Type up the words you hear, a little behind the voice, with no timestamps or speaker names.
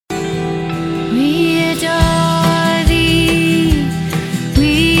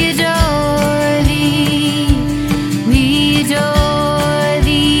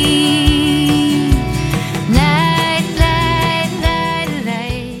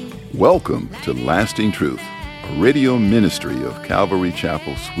Welcome to Lasting Truth, a radio ministry of Calvary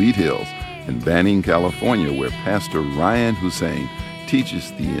Chapel, Sweet Hills in Banning, California, where Pastor Ryan Hussein teaches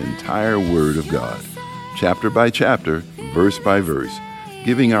the entire Word of God, chapter by chapter, verse by verse,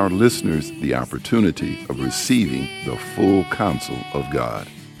 giving our listeners the opportunity of receiving the full counsel of God.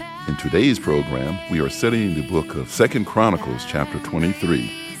 In today's program, we are studying the book of 2 Chronicles, chapter 23.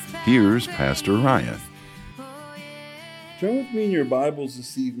 Here's Pastor Ryan. Turn with me in your Bibles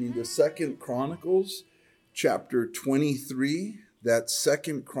this evening to 2 Chronicles, chapter 23. That's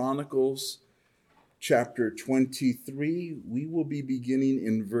 2 Chronicles, chapter 23. We will be beginning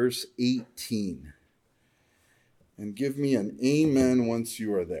in verse 18. And give me an amen once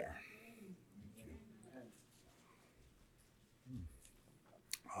you are there.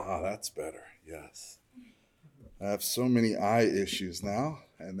 That's better. Yes. I have so many eye issues now,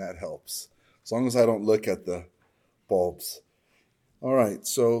 and that helps. As long as I don't look at the bulbs. All right,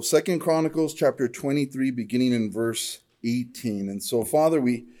 so 2 Chronicles chapter 23, beginning in verse 18. And so, Father,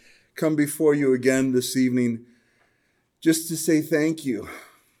 we come before you again this evening just to say thank you.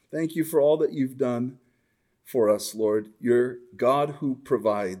 Thank you for all that you've done for us, Lord. You're God who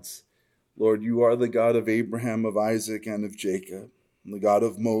provides. Lord, you are the God of Abraham, of Isaac, and of Jacob, and the God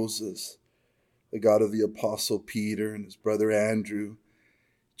of Moses, the God of the Apostle Peter and his brother Andrew,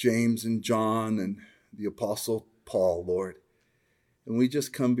 James and John, and the Apostle Paul, Lord. And we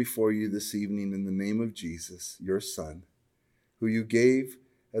just come before you this evening in the name of Jesus, your Son, who you gave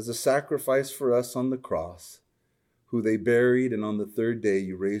as a sacrifice for us on the cross, who they buried, and on the third day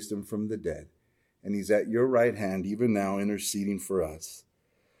you raised him from the dead. And he's at your right hand even now interceding for us.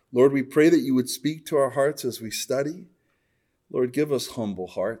 Lord, we pray that you would speak to our hearts as we study. Lord, give us humble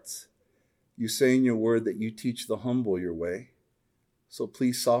hearts. You say in your word that you teach the humble your way. So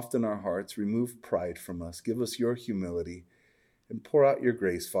please soften our hearts, remove pride from us, give us your humility, and pour out your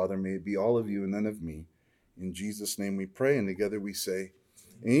grace, Father. May it be all of you and none of me. In Jesus' name we pray, and together we say,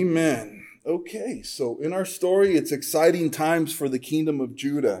 amen. Okay, so in our story, it's exciting times for the kingdom of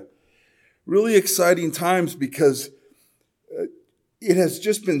Judah. Really exciting times because it has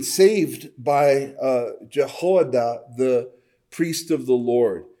just been saved by Jehoiada, the priest of the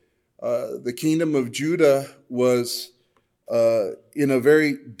Lord. The kingdom of Judah was in a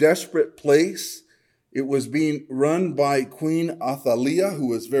very desperate place. It was being run by Queen Athaliah, who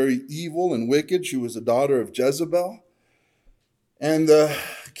was very evil and wicked. She was a daughter of Jezebel. And the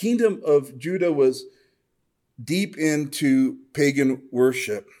kingdom of Judah was deep into pagan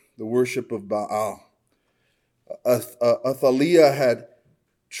worship, the worship of Baal. Athaliah had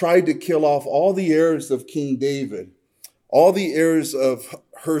tried to kill off all the heirs of King David, all the heirs of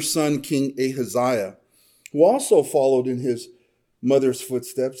her son, King Ahaziah, who also followed in his mother's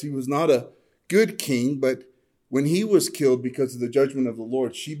footsteps. He was not a good king, but when he was killed because of the judgment of the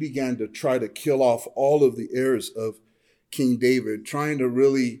Lord, she began to try to kill off all of the heirs of King David, trying to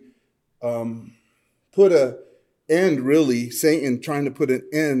really put an end, Satan trying to put an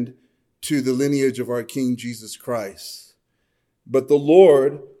end to the lineage of our King Jesus Christ. But the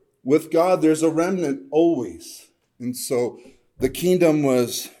Lord, with God, there's a remnant always. And so the kingdom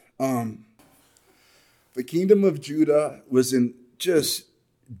was... The kingdom of Judah was in a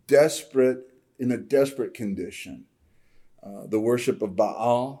desperate condition. The worship of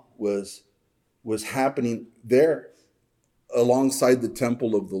Baal was happening there alongside the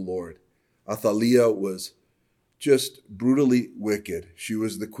temple of the Lord. Athaliah was just brutally wicked. She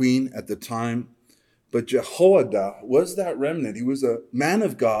was the queen at the time. But Jehoiada was that remnant. He was a man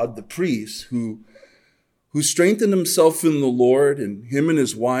of God, the priest, who strengthened himself in the Lord, and him and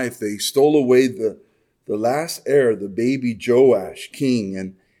his wife, they stole away the last heir, the baby Joash, king,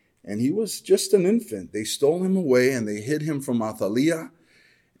 and he was just an infant. They stole him away and they hid him from Athaliah,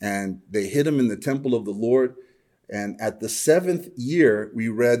 and they hid him in the temple of the Lord. And at the 7th year, we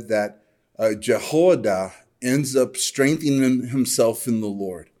read that Jehoiada ends up strengthening himself in the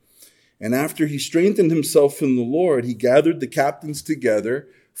Lord. And after he strengthened himself in the Lord, he gathered the captains together,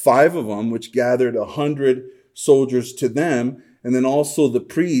 5 of them, which gathered 100 soldiers to them, and then also the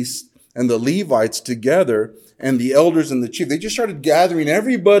priests and the Levites together, and the elders and the chief. They just started gathering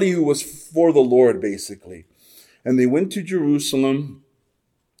everybody who was for the Lord, basically. And they went to Jerusalem,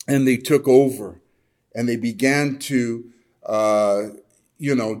 and they took over. And they began to,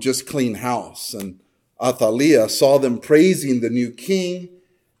 just clean house. And Athaliah saw them praising the new king,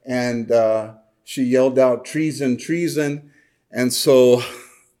 and she yelled out, treason, treason. And so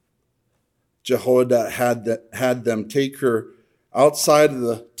Jehoiada had them take her outside of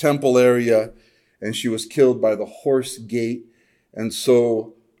the temple area, and she was killed by the horse gate. And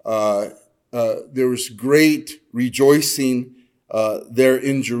so there was great rejoicing there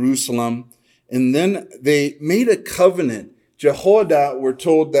in Jerusalem. And then they made a covenant. Jehoiada, we're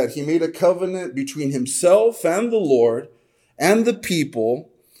told that he made a covenant between himself and the Lord and the people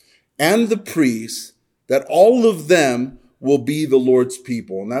and the priests, that all of them will be the Lord's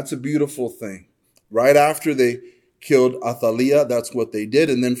people. And that's a beautiful thing. Right after they killed Athaliah, that's what they did.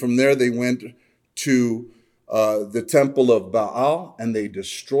 And then from there, they went to the temple of Baal, and they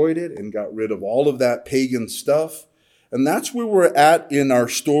destroyed it and got rid of all of that pagan stuff. And that's where we're at in our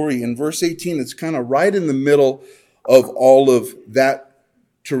story. In verse 18, it's kind of right in the middle of all of that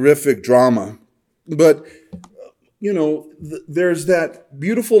terrific drama. But, there's that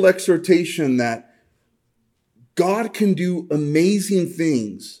beautiful exhortation that God can do amazing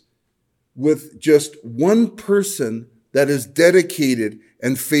things with just one person that is dedicated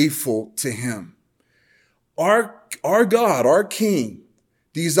and faithful to him. Our God, our King,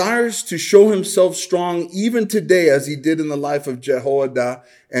 desires to show himself strong even today, as he did in the life of Jehoiada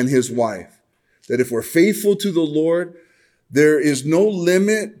and his wife. That if we're faithful to the Lord, there is no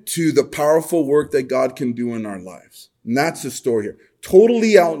limit to the powerful work that God can do in our lives. And that's the story here.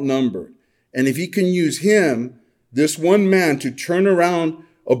 Totally outnumbered. And if he can use him, this one man, to turn around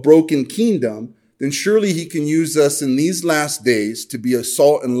a broken kingdom, then surely he can use us in these last days to be a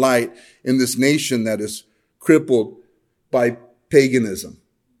salt and light in this nation that is crippled by paganism.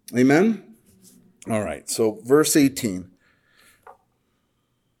 Amen? All right, so verse 18.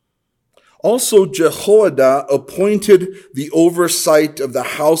 Also, Jehoiada appointed the oversight of the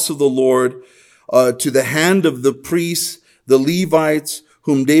house of the Lord to the hand of the priests, the Levites,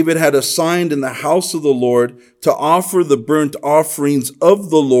 whom David had assigned in the house of the Lord to offer the burnt offerings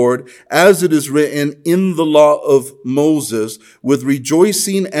of the Lord, as it is written in the law of Moses, with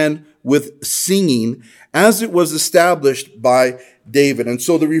rejoicing and with singing, as it was established by David. And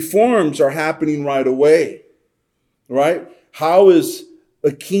so the reforms are happening right away, right? How is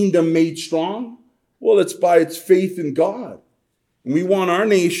a kingdom made strong? Well, it's by its faith in God. And we want our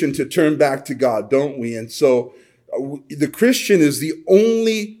nation to turn back to God, don't we? And so the Christian is the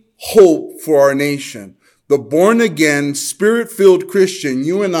only hope for our nation. The born-again, spirit-filled Christian,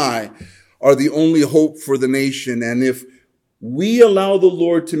 you and I, are the only hope for the nation. And if we allow the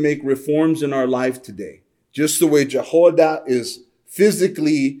Lord to make reforms in our life today, just the way Jehoiada is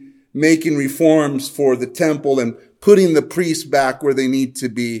physically making reforms for the temple and putting the priests back where they need to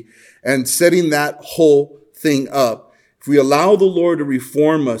be and setting that whole thing up. If we allow the Lord to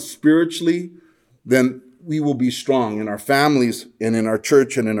reform us spiritually, then we will be strong in our families and in our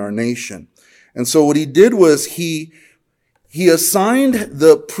church and in our nation. And so what he did was he assigned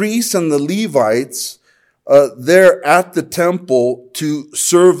the priests and the Levites there at the temple to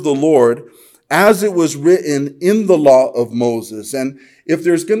serve the Lord, as it was written in the law of Moses. And if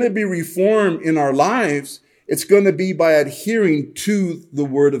there's going to be reform in our lives, it's going to be by adhering to the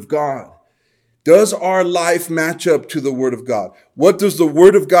Word of God. Does our life match up to the Word of God? What does the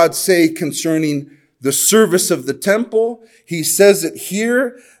Word of God say concerning the service of the temple? He says it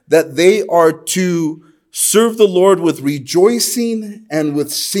here, that they are to serve the Lord with rejoicing and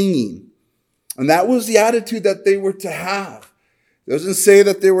with singing. And that was the attitude that they were to have. It doesn't say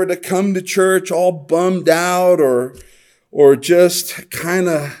that they were to come to church all bummed out or just kind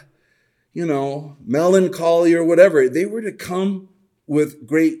of, melancholy or whatever. They were to come with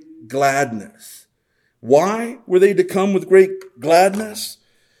great gladness. Why were they to come with great gladness?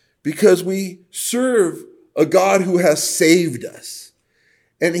 Because we serve a God who has saved us.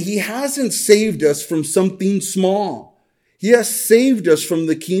 And he hasn't saved us from something small. He has saved us from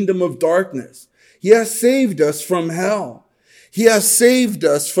the kingdom of darkness. He has saved us from hell. He has saved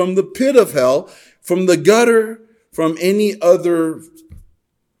us from the pit of hell, from the gutter, from any other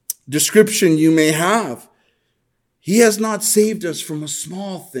description you may have. He has not saved us from a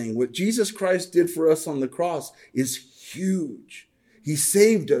small thing. What Jesus Christ did for us on the cross is huge. He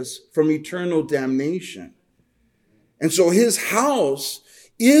saved us from eternal damnation. And so his house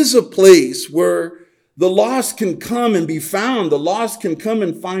is a place where the lost can come and be found. The lost can come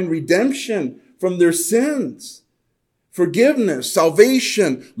and find redemption from their sins, forgiveness,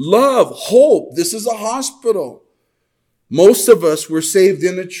 salvation, love, hope. This is a hospital. Most of us were saved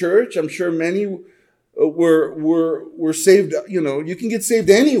in a church. I'm sure many were saved. You can get saved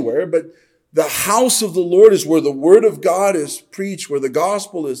anywhere, but the house of the Lord is where the word of God is preached, where the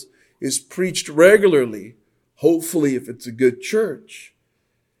gospel is preached regularly. Hopefully, if it's a good church,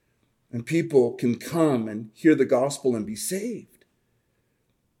 and people can come and hear the gospel and be saved.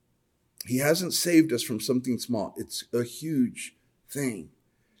 He hasn't saved us from something small. It's a huge thing.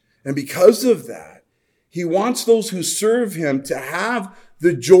 And because of that, he wants those who serve him to have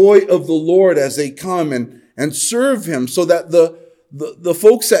the joy of the Lord as they come and serve him, so that the the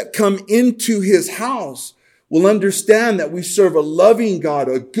folks that come into his house will understand that we serve a loving God,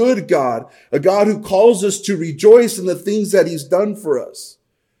 a good God, a God who calls us to rejoice in the things that he's done for us.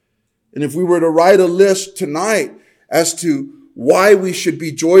 And if we were to write a list tonight as to why we should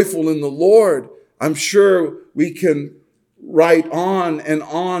be joyful in the Lord, I'm sure we can write on and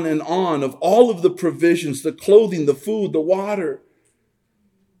on and on of all of the provisions, the clothing, the food, the water,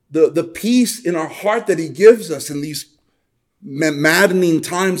 the peace in our heart that he gives us in these maddening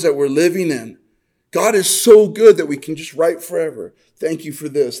times that we're living in. God is so good that we can just write forever. Thank you for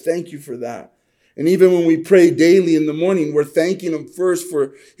this. Thank you for that. And even when we pray daily in the morning, we're thanking him first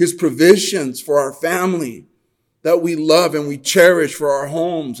for his provisions for our family that we love and we cherish, for our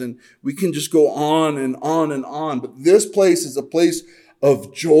homes. And we can just go on and on and on. But this place is a place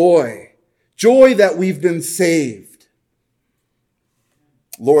of joy. Joy that we've been saved.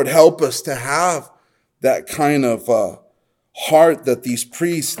 Lord, help us to have that kind of heart that these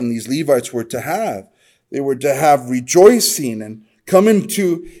priests and these Levites were to have. They were to have rejoicing and come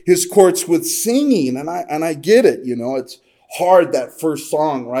into his courts with singing. And I get it. You know, it's hard, that first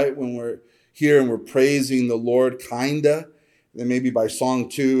song, right? When we're here and we're praising the Lord, kinda. Then maybe by song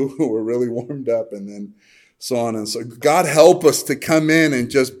 2, we're really warmed up, and then so on and so. God help us to come in and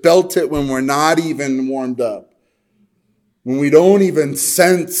just belt it when we're not even warmed up. When we don't even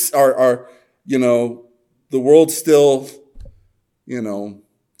sense our the world's still,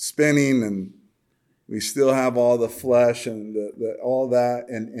 spinning, and we still have all the flesh and all that.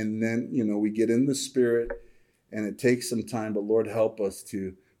 And then, we get in the spirit, and it takes some time, but Lord, help us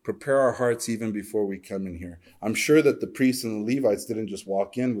to prepare our hearts even before we come in here. I'm sure that the priests and the Levites didn't just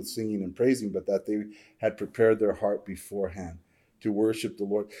walk in with singing and praising, but that they had prepared their heart beforehand to worship the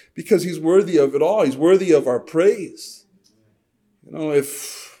Lord, because he's worthy of it all. He's worthy of our praise.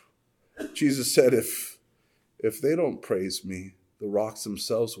 If Jesus said, if they don't praise me, the rocks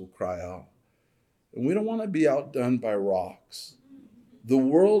themselves will cry out. And we don't want to be outdone by rocks. The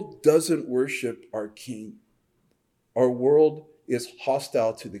world doesn't worship our King. Our world is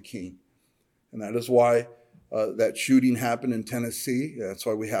hostile to the King. And that is why that shooting happened in Tennessee. That's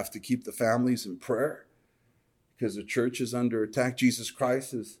why we have to keep the families in prayer, because the church is under attack. Jesus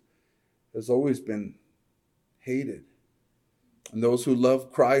Christ has always been hated. And those who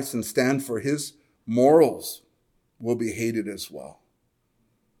love Christ and stand for his morals will be hated as well.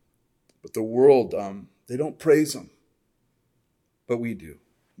 But the world, they don't praise him. But we do.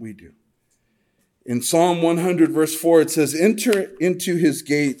 We do. In Psalm 100, verse 4, it says, "Enter into his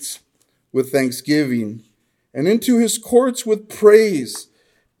gates with thanksgiving and into his courts with praise.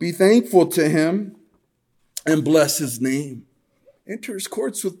 Be thankful to him and bless his name." Enter his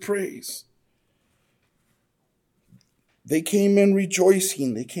courts with praise. They came in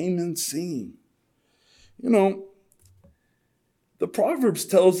rejoicing. They came in singing. The Proverbs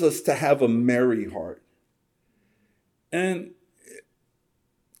tells us to have a merry heart. And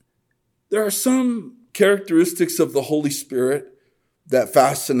there are some characteristics of the Holy Spirit that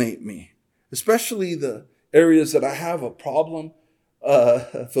fascinate me, especially the areas that I have a problem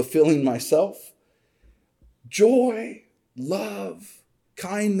fulfilling myself. Joy, love,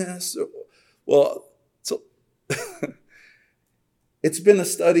 kindness. Well, so it's been a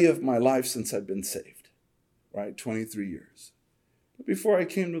study of my life since I've been saved, right? 23 years. But before I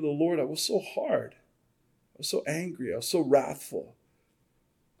came to the Lord, I was so hard. I was so angry. I was so wrathful.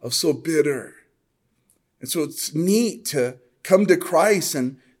 I was so bitter. And so it's neat to come to Christ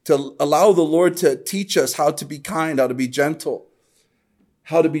and to allow the Lord to teach us how to be kind, how to be gentle,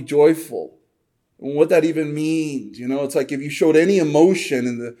 how to be joyful, and what that even means. It's like if you showed any emotion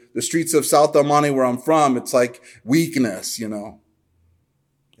in the streets of South El Monte where I'm from, it's like weakness,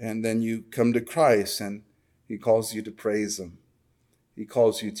 And then you come to Christ and he calls you to praise him. He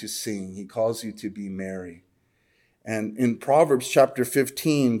calls you to sing. He calls you to be merry. And in Proverbs chapter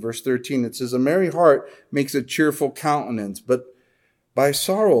 15, verse 13, it says, "A merry heart makes a cheerful countenance, but by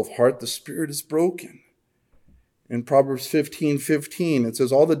sorrow of heart the spirit is broken." In Proverbs 15:15, it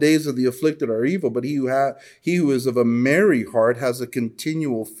says, "All the days of the afflicted are evil, but he who is of a merry heart has a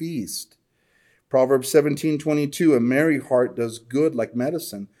continual feast." Proverbs 17:22, "A merry heart does good like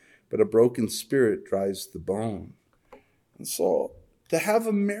medicine, but a broken spirit dries the bone." And so, to have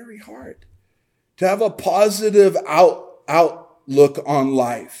a merry heart, to have a positive outlook on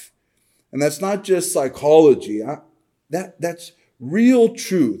life. And that's not just psychology. That's real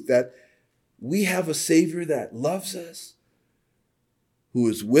truth, that we have a Savior that loves us, who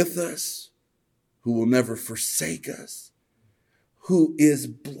is with us, who will never forsake us, who is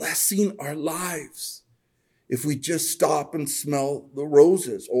blessing our lives if we just stop and smell the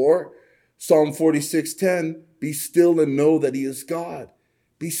roses, or Psalm 46:10, be still and know that he is God.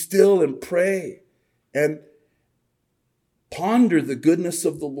 Be still and pray and ponder the goodness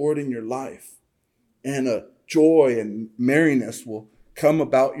of the Lord in your life. And a joy and merriness will come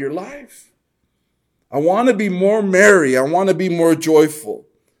about your life. I want to be more merry. I want to be more joyful.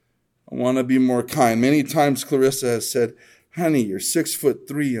 I want to be more kind. Many times Clarissa has said, honey, you're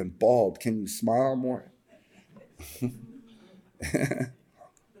 6'3" and bald. Can you smile more?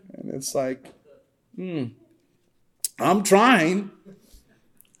 And it's like, I'm trying.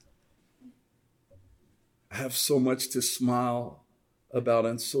 I have so much to smile about,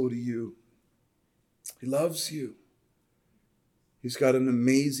 and so do you. He loves you. He's got an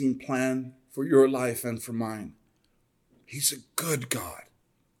amazing plan for your life and for mine. He's a good God.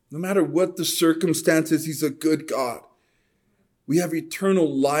 No matter what the circumstances, he's a good God. We have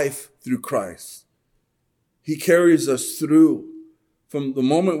eternal life through Christ. He carries us through. From the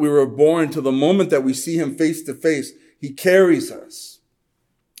moment we were born to the moment that we see him face to face, he carries us.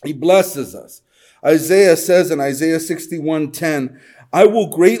 He blesses us. Isaiah says in Isaiah 61:10, I will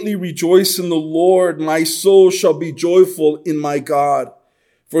greatly rejoice in the Lord. My soul shall be joyful in my God,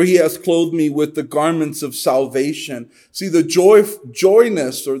 for he has clothed me with the garments of salvation. See, the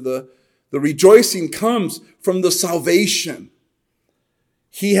joyness or the rejoicing comes from the salvation.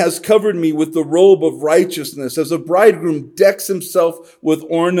 He has covered me with the robe of righteousness, as a bridegroom decks himself with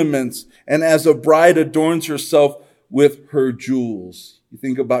ornaments, and as a bride adorns herself with her jewels. You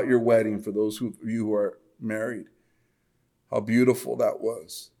think about your wedding, for those of you who are married. How beautiful that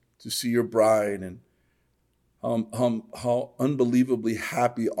was to see your bride, and how unbelievably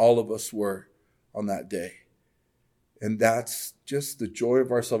happy all of us were on that day. And that's just the joy of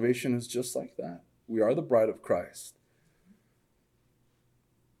our salvation is just like that. We are the bride of Christ.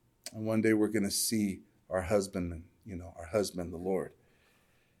 And one day we're going to see our husband, the Lord.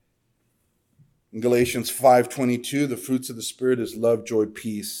 In Galatians 5:22, the fruits of the Spirit is love, joy,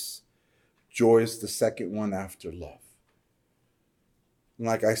 peace. Joy is the second one after love. And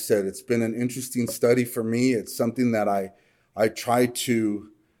like I said, it's been an interesting study for me. It's something that I try to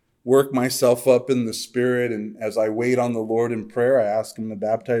work myself up in the Spirit. And as I wait on the Lord in prayer, I ask him to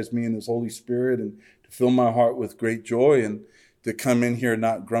baptize me in his Holy Spirit and to fill my heart with great joy and to come in here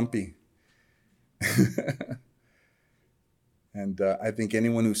not grumpy. And I think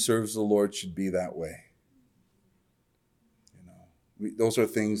anyone who serves the Lord should be that way. Those are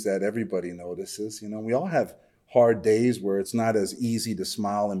things that everybody notices. We all have hard days where it's not as easy to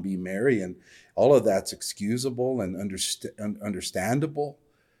smile and be merry, and all of that's excusable and understandable.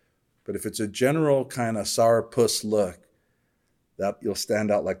 But if it's a general kind of sourpuss look, that you'll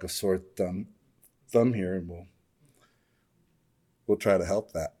stand out like a sore thumb here, and we'll try to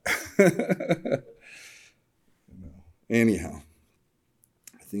help that. Anyhow,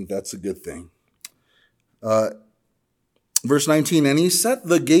 I think that's a good thing. Verse 19, and he set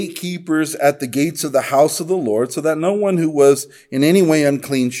the gatekeepers at the gates of the house of the Lord, so that no one who was in any way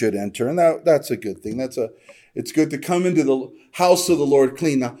unclean should enter. And that's a good thing. It's good to come into the house of the Lord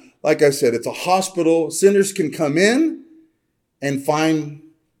clean. Now, like I said, it's a hospital. Sinners can come in and find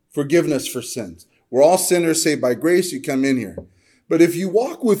forgiveness for sins. We're all sinners saved by grace. You come in here. But if you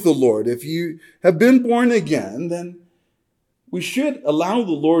walk with the Lord, if you have been born again, then we should allow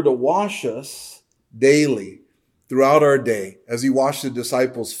the Lord to wash us daily throughout our day, as he washed the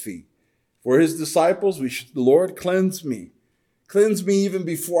disciples' feet. For his disciples, Lord, cleanse me. Cleanse me even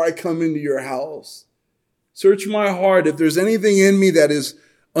before I come into your house. Search my heart. If there's anything in me that is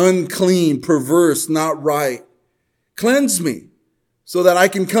unclean, perverse, not right, cleanse me so that I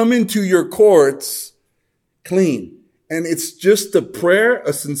can come into your courts clean. And it's just a prayer,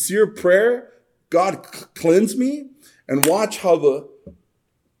 a sincere prayer. God, cleanse me, and watch how the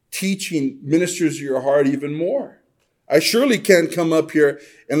teaching ministers to your heart even more. I surely can't come up here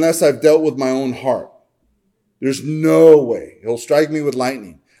unless I've dealt with my own heart. There's no way. He'll strike me with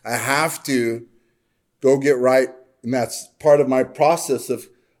lightning. I have to go get right. And that's part of my process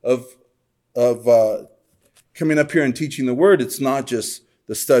of coming up here and teaching the word. It's not just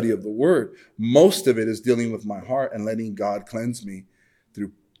the study of the word. Most of it is dealing with my heart and letting God cleanse me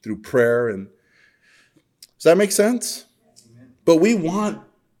through prayer. And does that make sense? Amen. But we want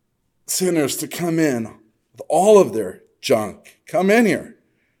sinners to come in with all of their junk. Come in here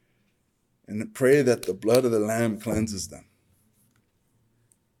and pray that the blood of the Lamb cleanses them.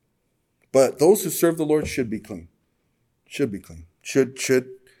 But those who serve the Lord should be clean. Should be clean. Should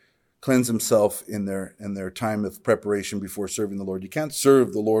cleanse himself in their time of preparation before serving the Lord. You can't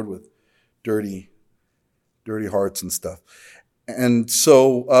serve the Lord with dirty hearts and stuff. And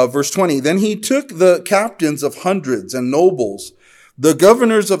so, verse 20, then he took the captains of hundreds and nobles, the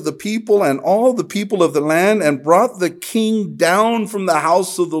governors of the people and all the people of the land, and brought the king down from the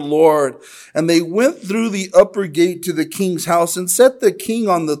house of the Lord. And they went through the upper gate to the king's house and set the king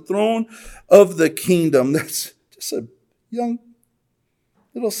on the throne of the kingdom. That's just a young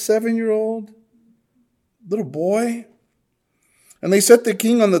little 7-year-old little boy. And they set the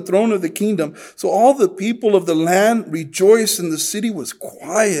king on the throne of the kingdom. So all the people of the land rejoiced, and the city was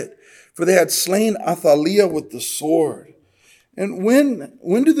quiet, for they had slain Athaliah with the sword. And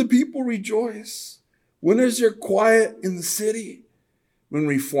when do the people rejoice? When is there quiet in the city? When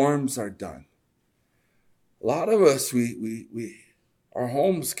reforms are done. A lot of us, our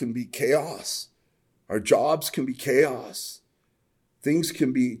homes can be chaos. Our jobs can be chaos. Things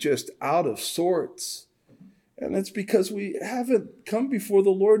can be just out of sorts. And it's because we haven't come before the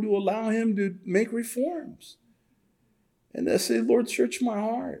Lord to allow him to make reforms. And to say, Lord, search my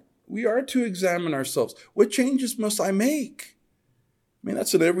heart. We are to examine ourselves. What changes must I make? I mean,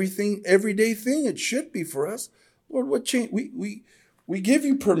 that's an everyday thing. It should be for us. Lord, what change? We give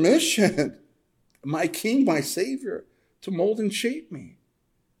you permission, my King, my Savior, to mold and shape me.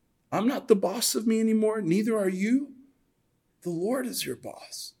 I'm not the boss of me anymore. Neither are you. The Lord is your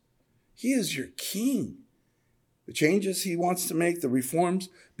boss. He is your King. The changes he wants to make, the reforms,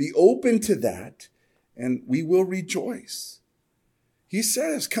 be open to that, and we will rejoice. He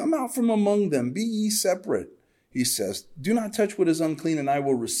says, come out from among them, be ye separate. He says, do not touch what is unclean, and I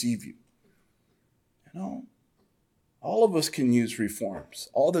will receive you. You know, all of us can use reforms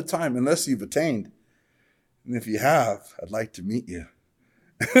all the time, unless you've attained. And if you have, I'd like to meet you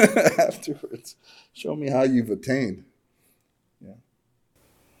afterwards. Show me how you've attained. Yeah.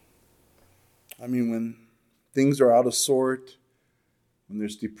 I mean, when things are out of sort, when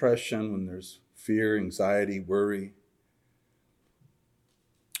there's depression, when there's fear, anxiety, worry,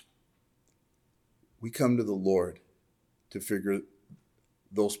 we come to the Lord to figure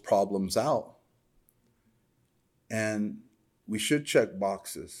those problems out. And we should check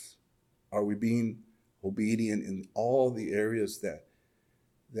boxes. Are we being obedient in all the areas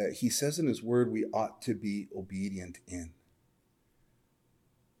that he says in his word we ought to be obedient in?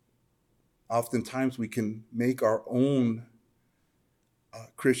 Oftentimes we can make our own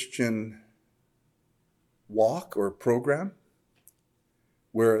Christian walk or program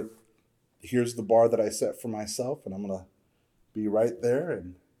where here's the bar that I set for myself, and I'm going to be right there.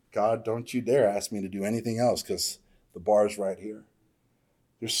 And God, don't you dare ask me to do anything else, because the bar's right here.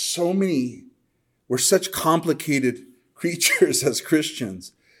 There's so many, we're such complicated creatures as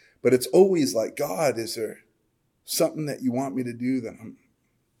Christians, but it's always like, God, is there something that you want me to do that I'm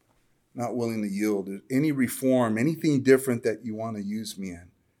not willing to yield? Any reform, anything different that you want to use me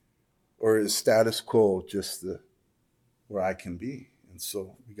in? Or is status quo just where I can be? And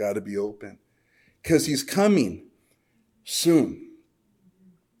so we got to be open, because he's coming soon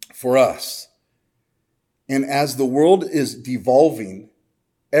for us. And as the world is devolving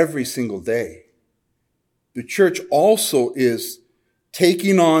every single day, the church also is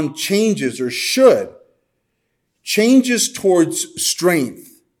taking on changes, or should, changes towards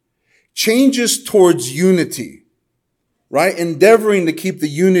strength, changes towards unity, right? Endeavoring to keep the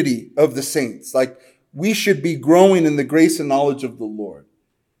unity of the saints. Like, we should be growing in the grace and knowledge of the Lord.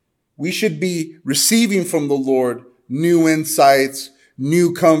 We should be receiving from the Lord new insights,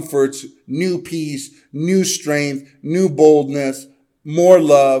 new comforts, new peace, new strength, new boldness, more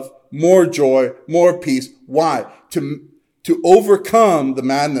love, more joy, more peace. Why? To overcome the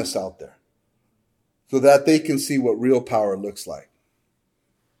madness out there, so that they can see what real power looks like.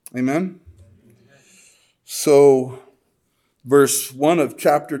 Amen? So, verse 1 of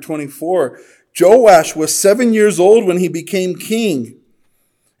chapter 24, Joash was 7 years old when he became king,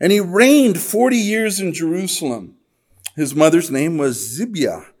 and he reigned 40 years in Jerusalem. His mother's name was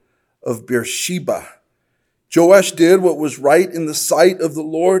Zibiah of Beersheba. Joash did what was right in the sight of the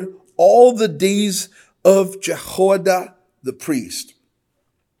Lord all the days of Jehoiada the priest.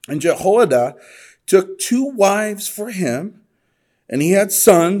 And Jehoiada took 2 wives for him, and he had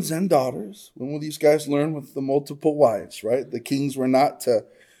sons and daughters. When will these guys learn with the multiple wives, right? The kings were not to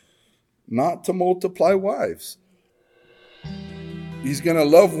multiply wives. He's going to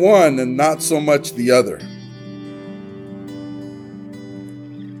love one and not so much the other.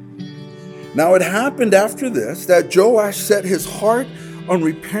 Now it happened after this that Joash set his heart on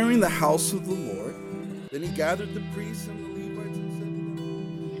repairing the house of the Lord. Then he gathered the priests and the Levites and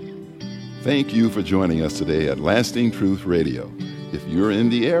said to them, Thank you for joining us today at Lasting Truth Radio. If you're in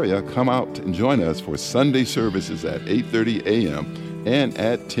the area, come out and join us for Sunday services at 8:30 a.m. and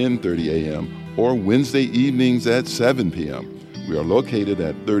at 10:30 a.m. or Wednesday evenings at 7 p.m. We are located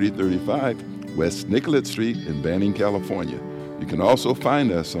at 3035 West Nicollet Street in Banning, California. You can also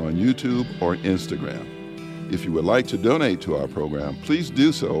find us on YouTube or Instagram. If you would like to donate to our program, please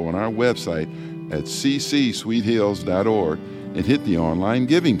do so on our website at ccsweethills.org and hit the online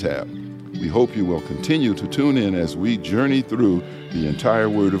giving tab. We hope you will continue to tune in as we journey through the entire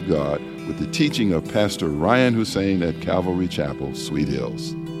Word of God with the teaching of Pastor Ryan Hussein at Calvary Chapel, Sweet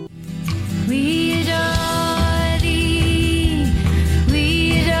Hills. We adore